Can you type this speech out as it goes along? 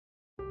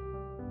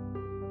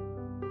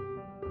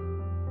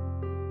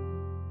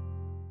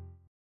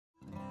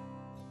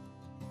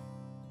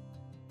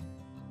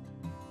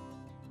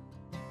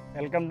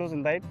Welcome to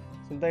Synthite.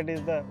 Synthite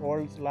is the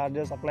world's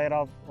largest supplier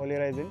of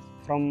oleoresins.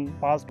 From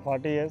past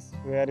 40 years,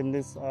 we are in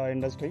this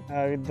industry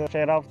with the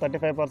share of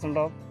 35%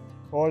 of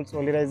world's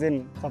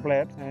oleoresin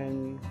suppliers.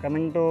 And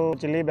coming to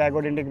Chilli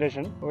backward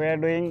integration, we are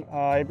doing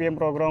IPM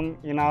program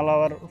in all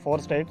our 4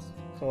 states.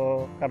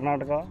 So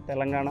Karnataka,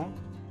 Telangana,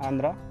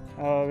 Andhra,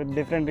 with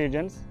different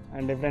regions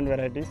and different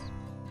varieties.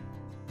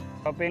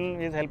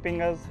 CropIn is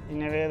helping us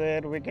in a way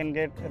where we can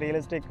get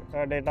realistic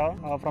data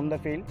from the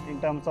field in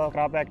terms of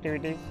crop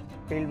activities,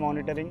 field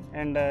monitoring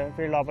and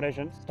field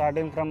operations,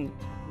 starting from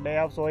day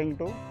of sowing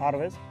to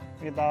harvest.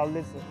 With all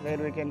this, where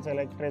we can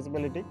select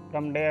traceability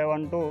from day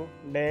 1 to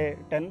day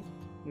 10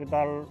 with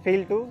all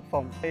field to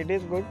farm. It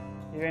is good.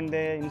 Even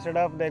instead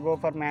of they go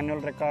for manual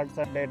records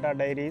or data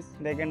diaries,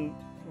 they can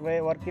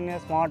work in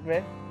a smart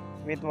way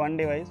with one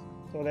device.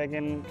 So they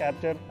can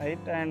capture it,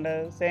 and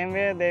same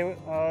way they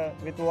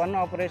with one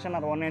operation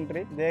or one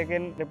entry they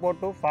can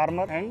report to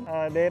farmer and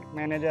their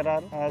manager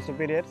or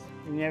superiors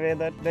in a way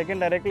that they can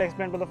directly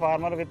explain to the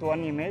farmer with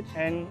one image,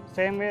 and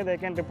same way they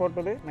can report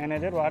to the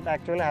manager what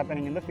actually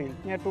happening in the field.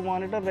 To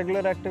monitor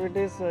regular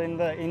activities in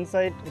the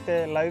insight with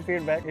a live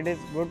feedback, it is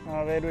good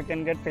where we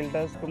can get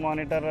filters to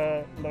monitor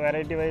the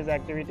variety wise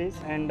activities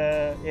and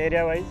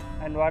area wise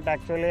and what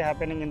actually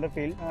happening in the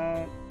field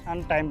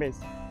on time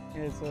base.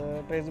 Yes,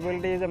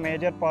 traceability is a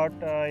major part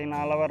in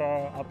all our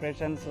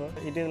operations.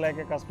 It is like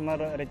a customer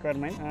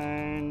requirement,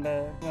 and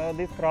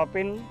this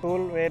CropIn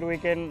tool where we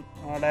can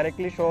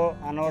directly show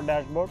on our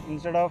dashboard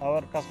instead of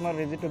our customer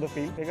visit to the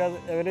field, because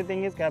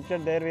everything is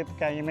captured there with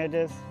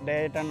images,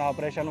 date and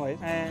operation wise,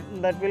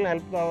 and that will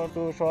help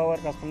to show our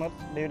customers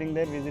during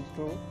their visits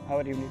to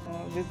our unit.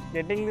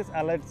 Getting this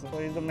alerts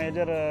is a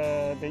major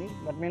thing.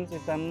 That means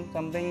if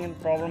something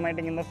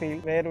problematic in the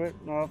field,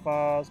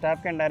 where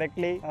staff can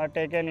directly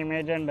take an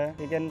image and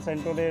he can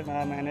send to the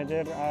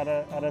manager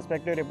or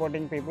respective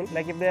reporting people.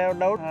 Like if they have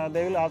doubt,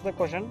 they will ask the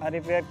question, or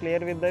if we are clear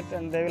with that,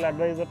 and they will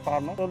advise the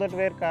farmer, so that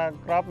where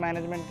crop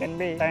management can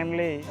be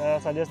timely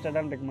suggested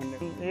and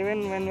recommended.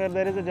 Even when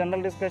there is a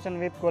general discussion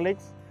with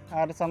colleagues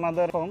or some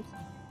other firms,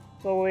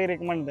 so we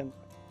recommend them.